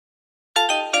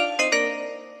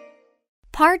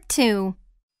Part 2.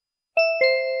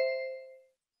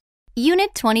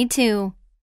 Unit 22.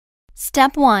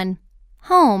 Step 1.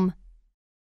 Home.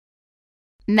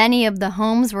 Many of the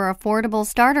homes were affordable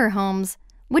starter homes,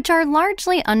 which are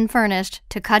largely unfurnished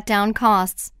to cut down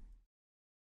costs.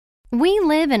 We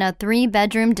live in a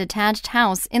 3-bedroom detached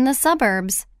house in the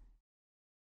suburbs.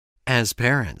 As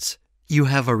parents, you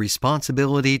have a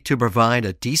responsibility to provide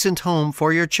a decent home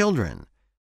for your children.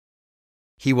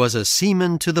 He was a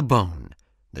seaman to the bone.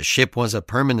 The ship was a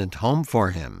permanent home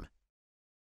for him.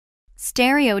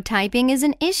 Stereotyping is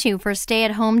an issue for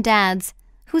stay-at-home dads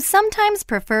who sometimes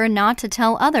prefer not to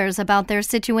tell others about their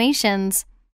situations.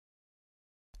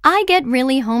 I get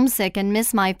really homesick and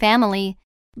miss my family,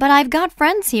 but I've got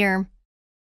friends here.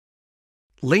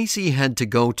 Lacey had to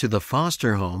go to the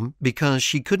foster home because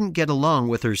she couldn't get along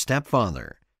with her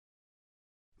stepfather.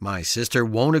 My sister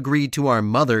won't agree to our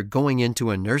mother going into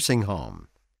a nursing home.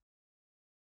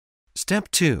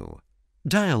 Step 2.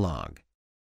 Dialogue.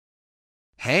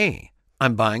 Hey,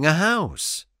 I'm buying a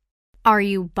house. Are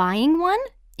you buying one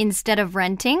instead of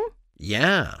renting?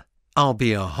 Yeah, I'll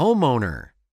be a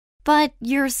homeowner. But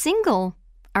you're single.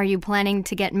 Are you planning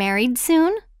to get married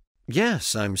soon?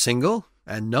 Yes, I'm single,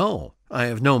 and no, I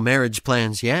have no marriage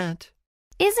plans yet.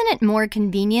 Isn't it more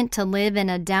convenient to live in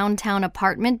a downtown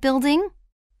apartment building?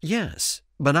 Yes,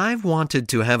 but I've wanted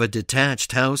to have a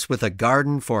detached house with a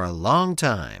garden for a long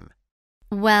time.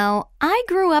 Well, I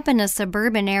grew up in a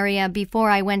suburban area before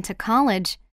I went to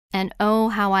college, and oh,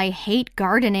 how I hate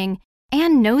gardening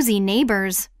and nosy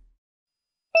neighbors.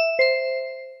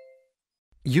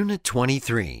 Unit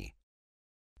 23.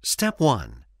 Step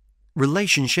 1.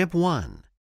 Relationship 1.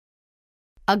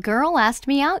 A girl asked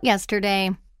me out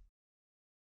yesterday.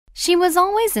 She was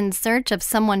always in search of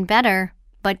someone better,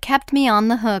 but kept me on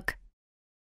the hook.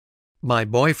 My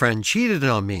boyfriend cheated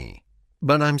on me,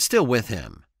 but I'm still with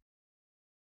him.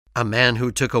 A man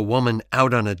who took a woman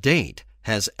out on a date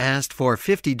has asked for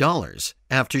 $50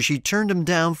 after she turned him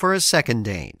down for a second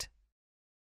date.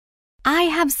 I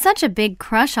have such a big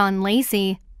crush on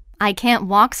Lacey. I can't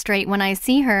walk straight when I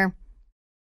see her.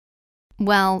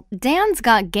 Well, Dan's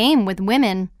got game with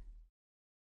women.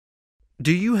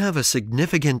 Do you have a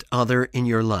significant other in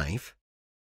your life?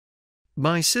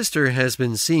 My sister has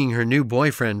been seeing her new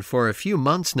boyfriend for a few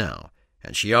months now,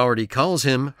 and she already calls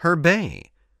him her bae.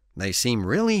 They seem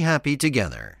really happy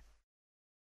together.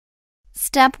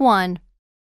 Step 1.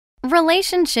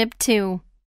 Relationship 2.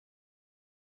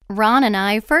 Ron and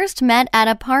I first met at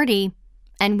a party,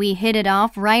 and we hit it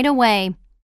off right away.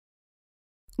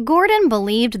 Gordon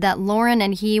believed that Lauren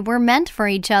and he were meant for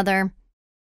each other.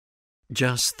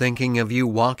 Just thinking of you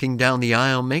walking down the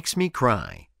aisle makes me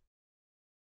cry.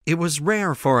 It was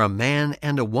rare for a man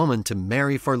and a woman to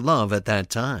marry for love at that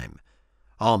time.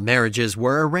 All marriages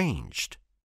were arranged.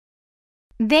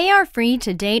 They are free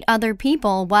to date other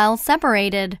people while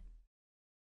separated.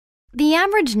 The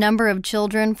average number of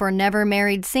children for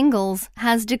never-married singles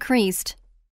has decreased.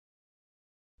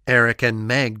 Eric and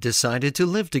Meg decided to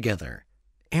live together.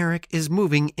 Eric is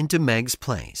moving into Meg's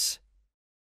place.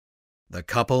 The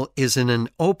couple is in an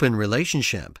open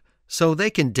relationship, so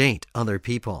they can date other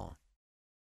people.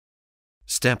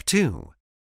 Step 2.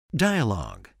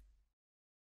 Dialogue.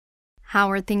 How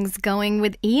are things going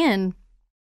with Ian?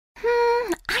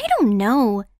 I don't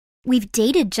know. We've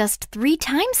dated just 3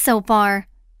 times so far.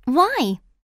 Why?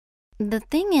 The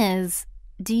thing is,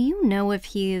 do you know if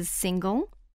he is single?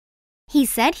 He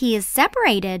said he is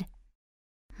separated.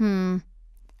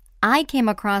 I came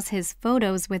across his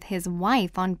photos with his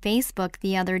wife on Facebook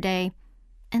the other day,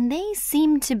 and they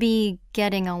seem to be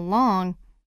getting along.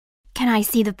 Can I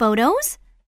see the photos?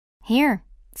 Here,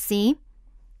 see?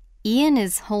 Ian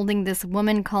is holding this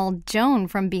woman called Joan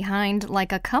from behind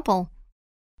like a couple.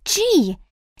 Gee,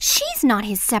 she's not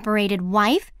his separated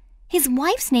wife. His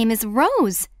wife's name is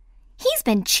Rose. He's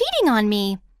been cheating on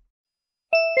me.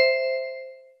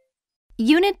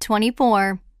 Unit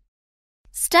 24.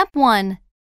 Step 1.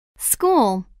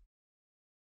 School.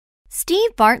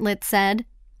 Steve Bartlett said,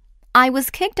 I was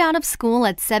kicked out of school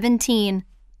at 17,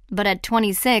 but at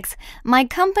 26, my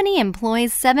company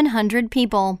employs 700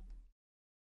 people.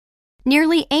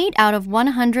 Nearly 8 out of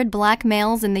 100 black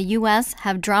males in the U.S.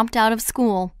 have dropped out of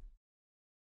school.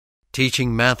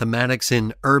 Teaching mathematics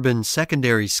in urban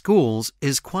secondary schools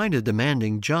is quite a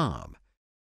demanding job.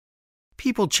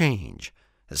 People change,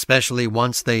 especially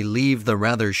once they leave the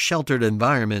rather sheltered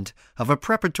environment of a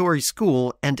preparatory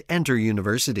school and enter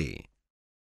university.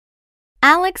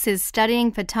 Alex is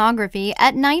studying photography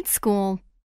at night school.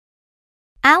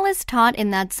 Alice taught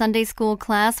in that Sunday school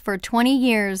class for 20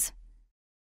 years.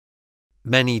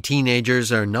 Many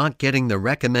teenagers are not getting the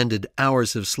recommended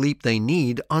hours of sleep they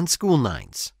need on school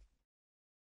nights.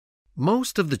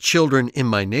 Most of the children in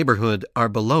my neighborhood are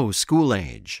below school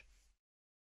age.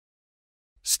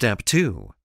 Step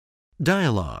 2.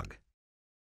 Dialogue.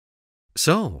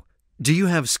 So, do you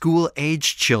have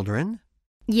school-aged children?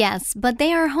 Yes, but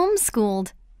they are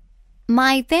homeschooled.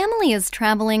 My family is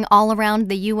traveling all around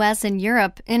the U.S. and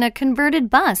Europe in a converted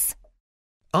bus.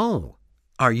 Oh,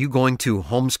 are you going to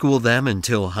homeschool them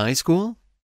until high school?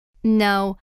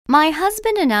 No, my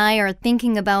husband and I are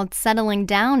thinking about settling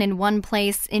down in one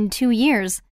place in 2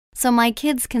 years, so my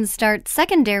kids can start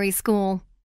secondary school.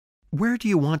 Where do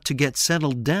you want to get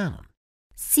settled down?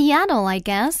 Seattle, I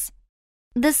guess.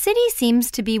 The city seems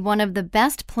to be one of the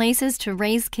best places to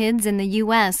raise kids in the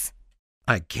U.S.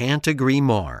 I can't agree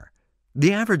more.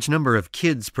 The average number of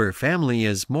kids per family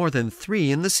is more than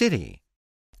 3 in the city.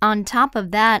 On top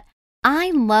of that,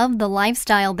 I love the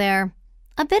lifestyle there,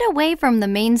 a bit away from the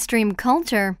mainstream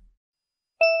culture.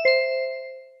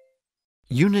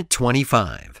 Unit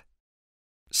 25.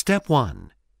 Step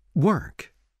 1.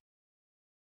 Work.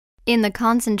 In the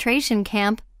concentration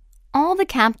camp, all the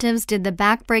captives did the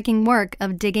backbreaking work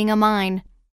of digging a mine.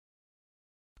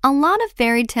 A lot of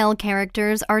fairy tale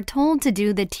characters are told to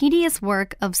do the tedious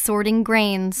work of sorting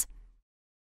grains.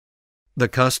 The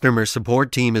customer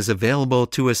support team is available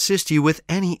to assist you with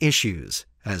any issues,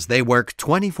 as they work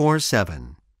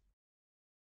 24/7.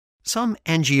 Some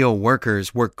NGO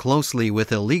workers work closely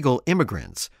with illegal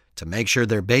immigrants to make sure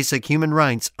their basic human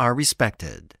rights are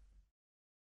respected.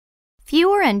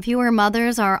 Fewer and fewer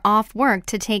mothers are off work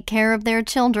to take care of their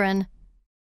children.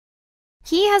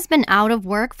 He has been out of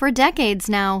work for decades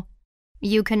now.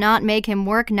 You cannot make him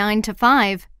work 9 to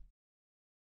 5.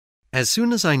 As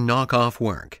soon as I knock off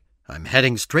work, I'm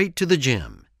heading straight to the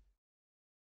gym.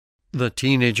 The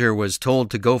teenager was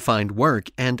told to go find work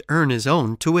and earn his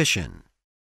own tuition.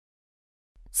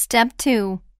 Step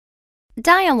 2.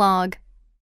 Dialogue.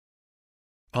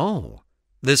 Oh,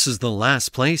 this is the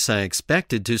last place I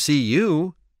expected to see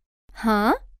you.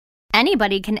 Huh?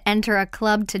 Anybody can enter a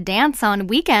club to dance on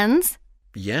weekends.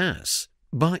 Yes,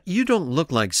 but you don't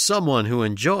look like someone who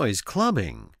enjoys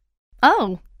clubbing.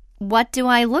 Oh, what do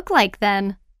I look like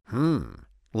then?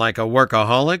 Like a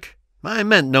workaholic? I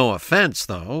meant no offense,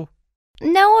 though.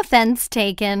 No offense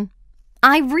taken.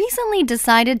 I recently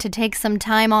decided to take some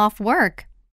time off work.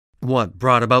 What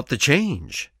brought about the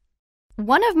change?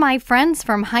 One of my friends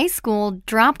from high school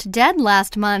dropped dead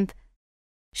last month.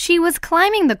 She was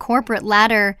climbing the corporate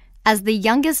ladder as the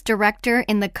youngest director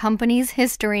in the company's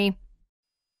history.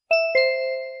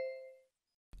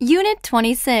 Unit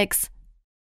 26.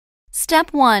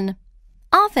 Step 1.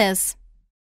 Office.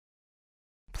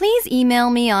 Please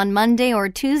email me on Monday or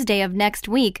Tuesday of next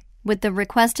week with the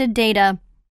requested data.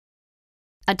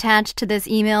 Attached to this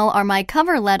email are my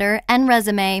cover letter and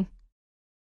resume.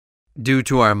 Due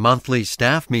to our monthly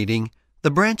staff meeting,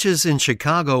 the branches in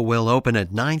Chicago will open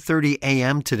at 9:30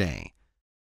 a.m. today.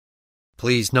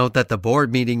 Please note that the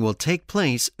board meeting will take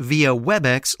place via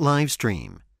WebEx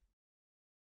livestream.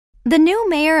 The new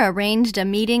mayor arranged a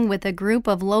meeting with a group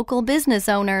of local business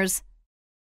owners.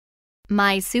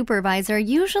 My supervisor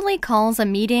usually calls a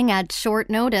meeting at short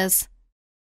notice.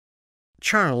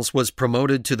 Charles was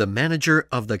promoted to the manager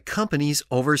of the company's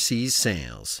overseas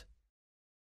sales.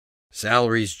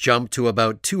 Salaries jumped to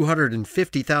about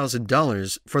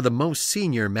 $250,000 for the most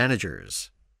senior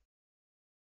managers.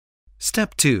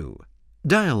 Step 2.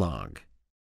 Dialogue.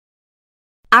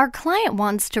 Our client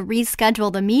wants to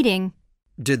reschedule the meeting.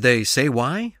 Did they say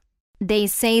why? They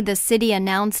say the city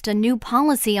announced a new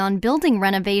policy on building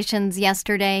renovations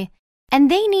yesterday, and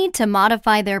they need to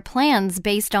modify their plans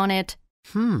based on it.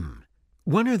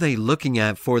 When are they looking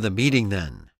at for the meeting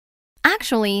then?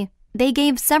 Actually, they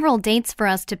gave several dates for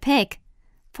us to pick.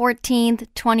 14th,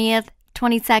 20th,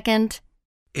 22nd.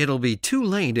 It'll be too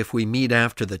late if we meet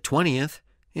after the 20th.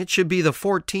 It should be the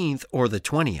 14th or the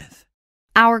 20th.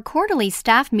 Our quarterly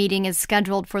staff meeting is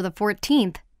scheduled for the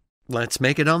 14th. Let's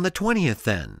make it on the 20th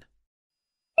then.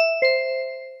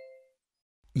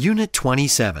 Unit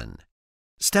 27.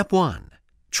 Step 1.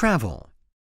 Travel.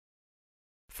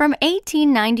 From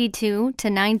 1892 to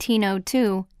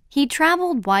 1902, he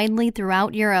traveled widely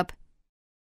throughout Europe.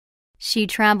 She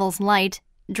travels light,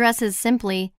 dresses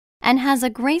simply, and has a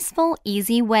graceful,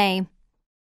 easy way.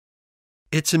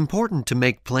 It's important to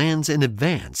make plans in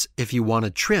advance if you want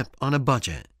a trip on a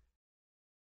budget.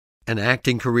 An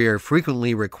acting career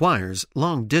frequently requires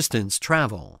long-distance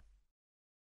travel.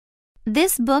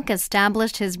 This book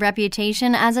established his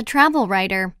reputation as a travel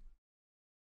writer.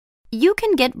 You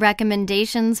can get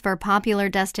recommendations for popular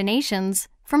destinations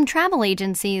from travel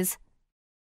agencies.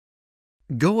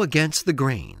 Go against the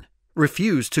grain.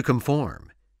 Refuse to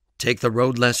conform. Take the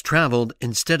road less traveled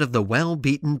instead of the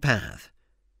well-beaten path.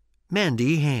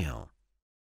 Mandy Hale.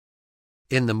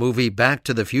 In the movie Back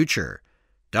to the Future,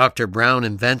 Dr. Brown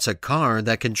invents a car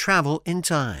that can travel in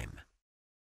time.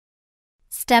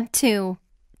 Step 2.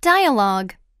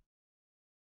 Dialogue.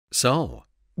 So,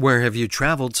 where have you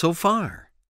traveled so far?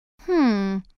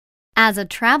 As a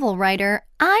travel writer,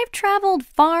 I've traveled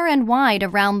far and wide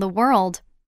around the world.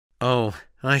 Oh,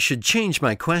 I should change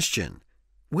my question.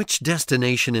 Which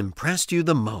destination impressed you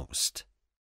the most?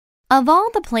 Of all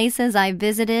the places I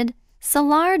visited,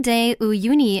 Salar de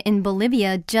Uyuni in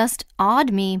Bolivia just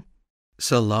awed me.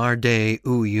 Salar de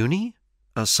Uyuni?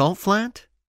 A salt flat?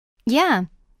 Yeah,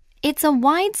 it's a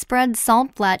widespread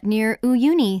salt flat near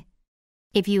Uyuni.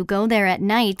 If you go there at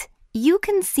night, you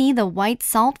can see the white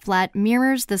salt flat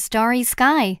mirrors the starry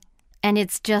sky, and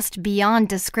it's just beyond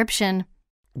description.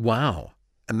 Wow,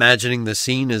 imagining the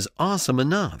scene is awesome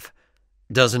enough.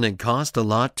 Doesn't it cost a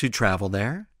lot to travel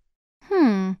there?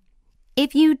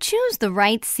 If you choose the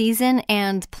right season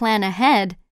and plan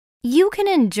ahead, you can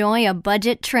enjoy a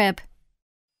budget trip.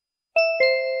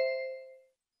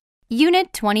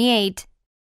 Unit 28.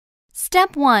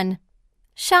 Step 1.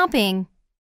 Shopping.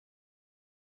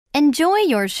 Enjoy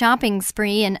your shopping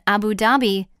spree in Abu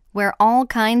Dhabi, where all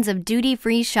kinds of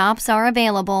duty-free shops are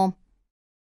available.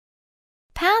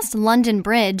 Past London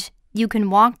Bridge, you can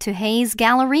walk to Hayes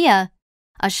Galleria,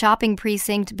 a shopping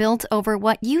precinct built over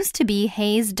what used to be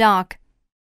Hayes Dock.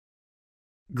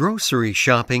 Grocery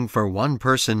shopping for one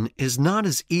person is not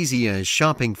as easy as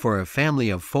shopping for a family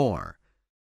of 4.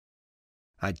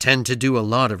 I tend to do a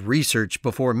lot of research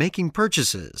before making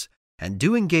purchases and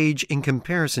do engage in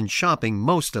comparison shopping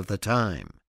most of the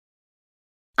time.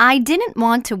 I didn't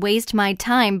want to waste my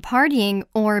time partying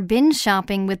or binge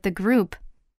shopping with the group.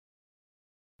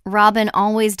 Robin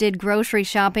always did grocery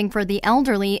shopping for the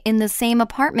elderly in the same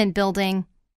apartment building.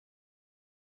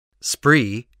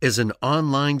 Spree is an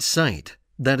online site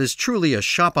that is truly a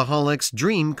shopaholic's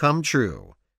dream come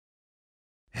true.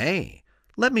 Hey,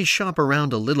 let me shop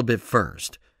around a little bit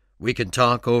first. We can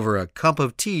talk over a cup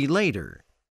of tea later.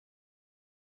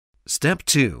 Step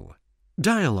 2.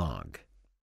 Dialogue.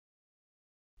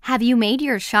 Have you made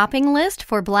your shopping list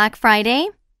for Black Friday?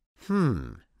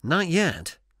 Not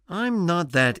yet. I'm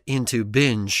not that into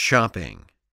binge shopping.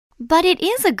 But it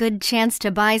is a good chance to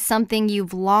buy something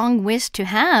you've long wished to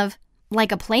have,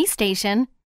 like a PlayStation.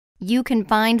 You can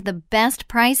find the best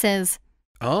prices.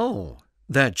 Oh,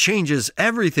 that changes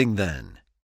everything then.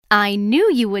 I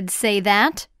knew you would say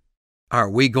that. Are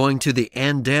we going to the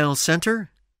Andale Center?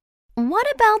 What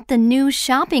about the new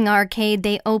shopping arcade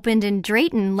they opened in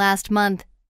Drayton last month?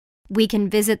 We can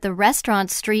visit the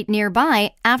restaurant street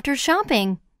nearby after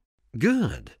shopping.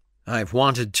 Good. I've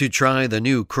wanted to try the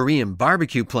new Korean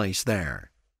barbecue place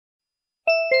there.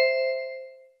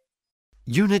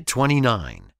 Unit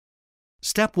 29.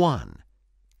 Step 1.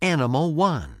 Animal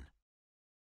 1.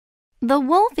 The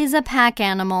wolf is a pack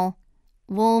animal.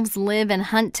 Wolves live and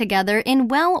hunt together in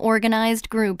well-organized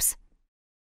groups.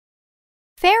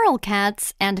 Feral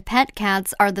cats and pet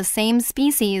cats are the same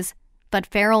species, but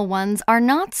feral ones are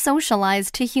not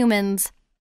socialized to humans.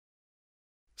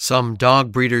 Some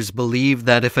dog breeders believe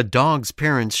that if a dog's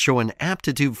parents show an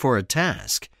aptitude for a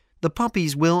task, the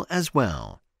puppies will as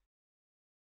well.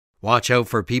 Watch out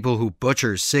for people who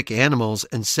butcher sick animals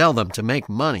and sell them to make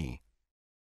money.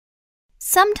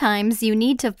 Sometimes you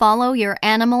need to follow your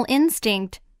animal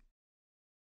instinct.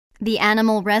 The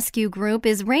Animal Rescue Group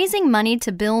is raising money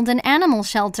to build an animal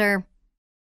shelter.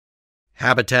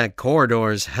 Habitat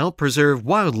corridors help preserve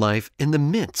wildlife in the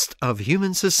midst of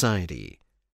human society.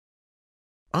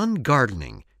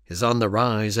 Ungardening is on the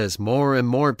rise as more and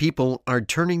more people are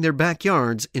turning their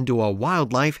backyards into a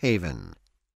wildlife haven.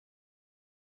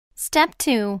 Step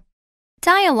 2.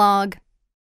 Dialogue.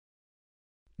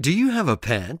 Do you have a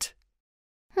pet?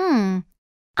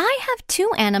 I have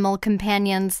 2 animal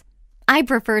companions. I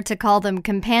prefer to call them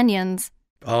companions.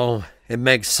 Oh, it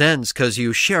makes sense because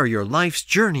you share your life's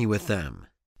journey with them.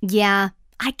 Yeah,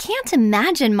 I can't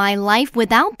imagine my life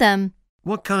without them.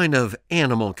 What kind of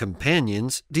animal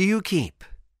companions do you keep?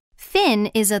 Finn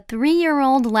is a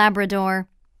 3-year-old Labrador,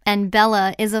 and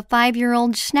Bella is a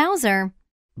 5-year-old Schnauzer.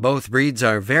 Both breeds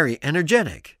are very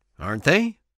energetic, aren't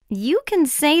they? You can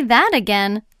say that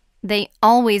again. They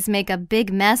always make a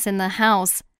big mess in the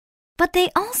house, but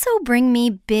they also bring me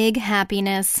big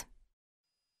happiness.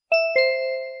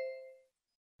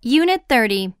 Unit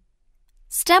 30.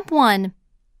 Step 1.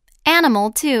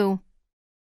 Animal 2.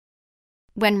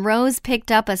 When Rose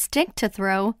picked up a stick to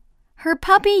throw, her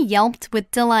puppy yelped with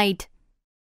delight.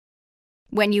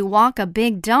 When you walk a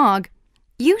big dog,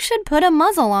 You should put a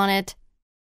muzzle on it.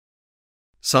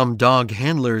 Some dog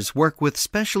handlers work with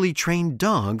specially trained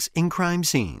dogs in crime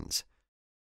scenes.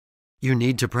 You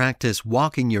need to practice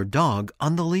walking your dog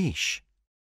on the leash.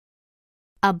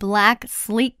 A black,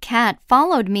 sleek cat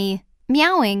followed me,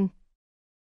 meowing.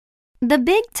 The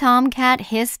big tomcat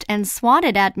hissed and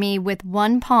swatted at me with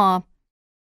one paw.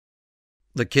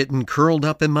 The kitten curled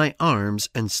up in my arms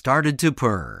and started to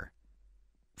purr.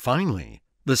 Finally,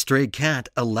 the stray cat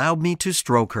allowed me to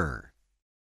stroke her.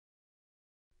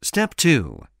 Step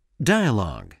 2.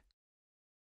 Dialogue.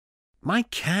 My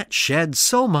cat sheds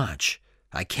so much.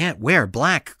 I can't wear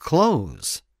black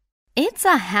clothes. It's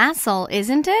a hassle,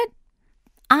 isn't it?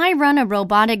 I run a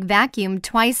robotic vacuum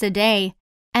twice a day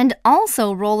and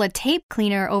also roll a tape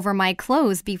cleaner over my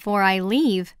clothes before I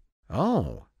leave.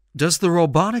 Oh, does the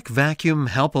robotic vacuum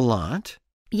help a lot?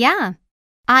 Yeah.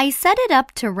 I set it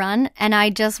up to run and I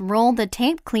just roll the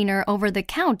tape cleaner over the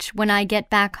couch when I get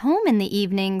back home in the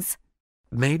evenings.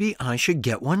 Maybe I should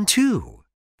get one too.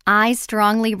 I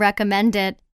strongly recommend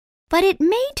it, but it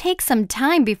may take some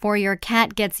time before your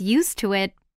cat gets used to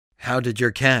it. How did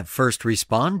your cat first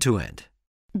respond to it?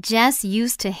 Jess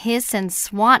used to hiss and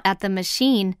swat at the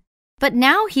machine, but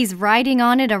now he's riding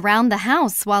on it around the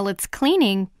house while it's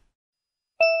cleaning.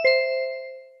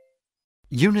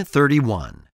 Unit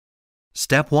 31.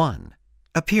 Step 1.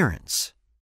 Appearance.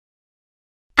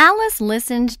 Alice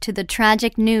listened to the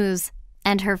tragic news,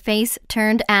 and her face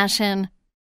turned ashen.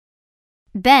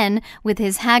 Ben, with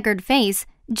his haggard face,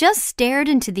 just stared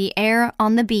into the air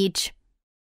on the beach.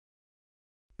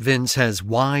 Vince has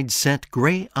wide-set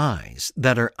gray eyes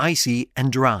that are icy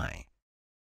and dry.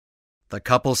 The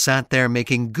couple sat there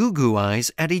making goo-goo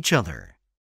eyes at each other.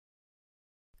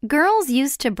 Girls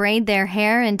used to braid their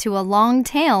hair into a long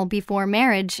tail before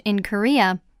marriage in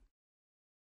Korea.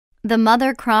 The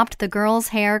mother cropped the girl's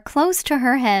hair close to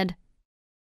her head.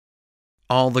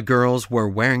 All the girls were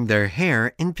wearing their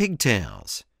hair in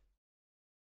pigtails.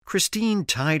 Christine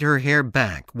tied her hair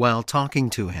back while talking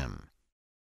to him.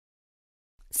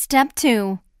 Step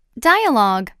 2.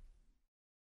 Dialogue.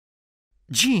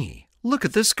 Gee, look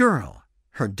at this girl.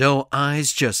 Her doe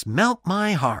eyes just melt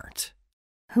my heart.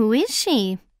 Who is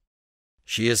she?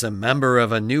 She is a member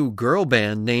of a new girl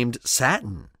band named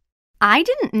Satin. I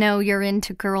didn't know you're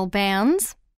into girl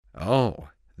bands. Oh,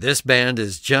 this band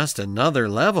is just another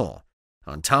level.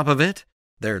 On top of it,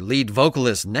 their lead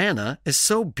vocalist Nana is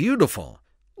so beautiful.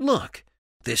 Look,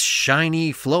 this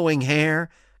shiny, flowing hair,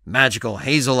 magical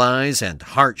hazel eyes, and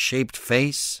heart-shaped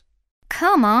face.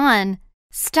 Come on.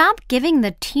 Stop giving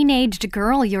the teenaged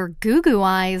girl your goo-goo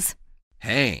eyes.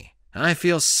 Hey, I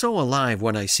feel so alive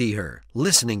when I see her,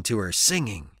 listening to her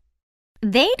singing.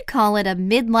 They'd call it a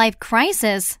midlife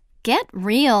crisis. Get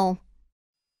real.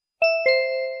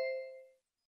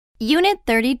 Unit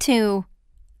 32.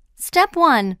 Step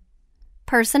 1.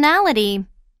 Personality.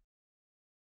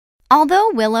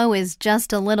 Although Willow is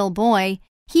just a little boy,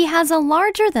 he has a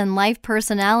larger-than-life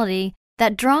personality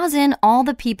that draws in all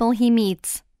the people he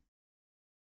meets.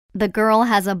 The girl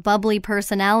has a bubbly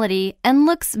personality and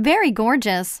looks very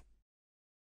gorgeous.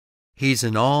 He's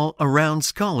an all-around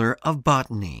scholar of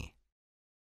botany.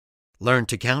 Learn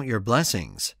to count your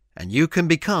blessings, and you can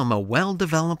become a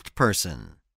well-developed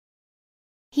person.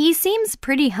 He seems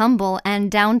pretty humble and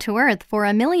down-to-earth for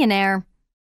a millionaire.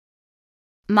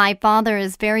 My father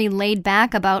is very laid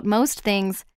back about most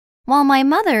things, while my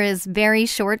mother is very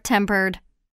short-tempered.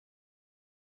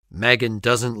 Megan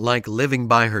doesn't like living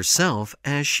by herself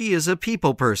as she is a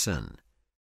people person.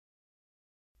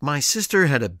 My sister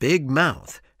had a big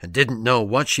mouth and didn't know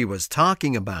what she was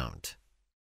talking about.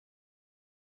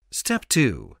 Step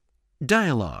 2.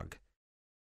 Dialogue.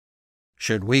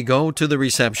 Should we go to the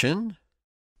reception?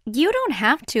 You don't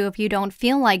have to if you don't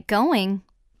feel like going.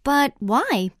 But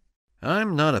why?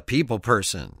 I'm not a people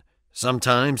person.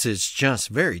 Sometimes it's just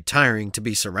very tiring to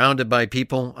be surrounded by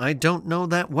people I don't know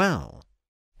that well.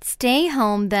 Stay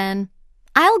home then.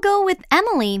 I'll go with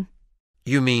Emily.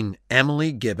 You mean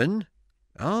Emily Gibbon?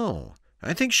 Oh,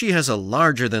 I think she has a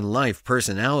larger-than-life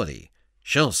personality.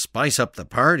 She'll spice up the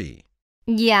party.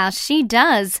 Yeah, she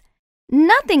does.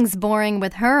 Nothing's boring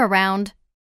with her around.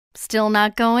 Still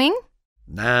not going?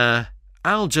 Nah,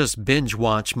 I'll just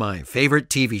binge-watch my favorite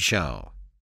TV show.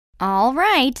 All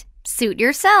right. Suit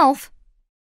yourself.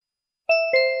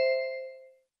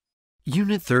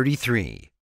 Unit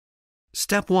 33.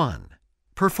 Step 1.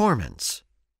 Performance.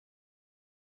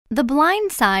 The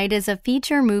Blind Side is a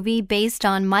feature movie based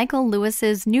on Michael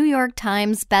Lewis's New York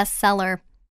Times bestseller.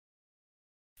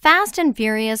 Fast and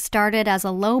Furious started as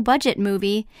a low-budget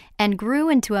movie and grew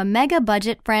into a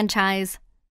mega-budget franchise.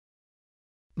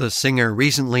 The singer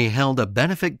recently held a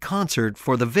benefit concert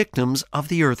for the victims of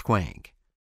the earthquake.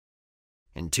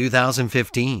 In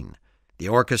 2015, the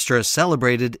orchestra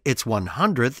celebrated its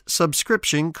 100th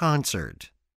subscription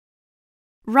concert.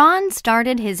 Ron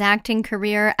started his acting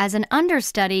career as an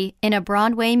understudy in a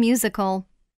Broadway musical.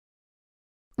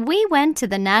 We went to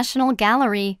the National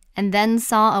Gallery and then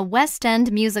saw a West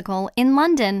End musical in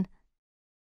London.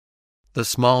 The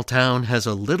small town has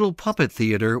a little puppet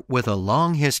theater with a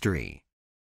long history.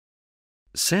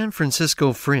 San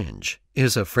Francisco Fringe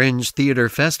is a fringe theater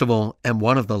festival and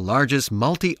one of the largest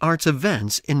multi-arts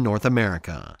events in North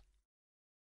America.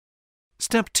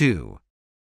 Step 2.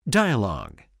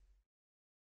 Dialogue.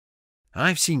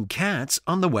 I've seen Cats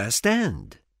on the West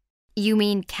End. You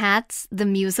mean Cats, the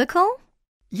musical?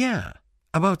 Yeah.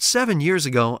 About 7 years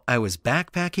ago, I was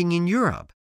backpacking in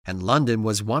Europe, and London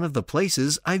was one of the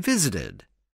places I visited.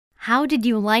 How did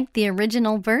you like the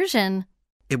original version?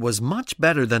 It was much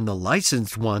better than the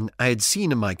licensed one I had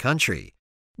seen in my country,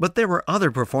 but there were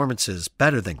other performances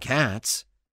better than Cats.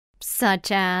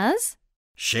 Such as?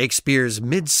 Shakespeare's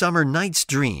Midsummer Night's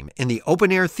Dream in the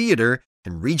open-air theater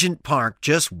in Regent Park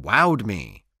just wowed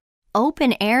me.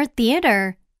 Open-air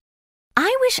theater?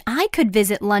 I wish I could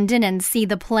visit London and see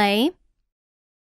the play.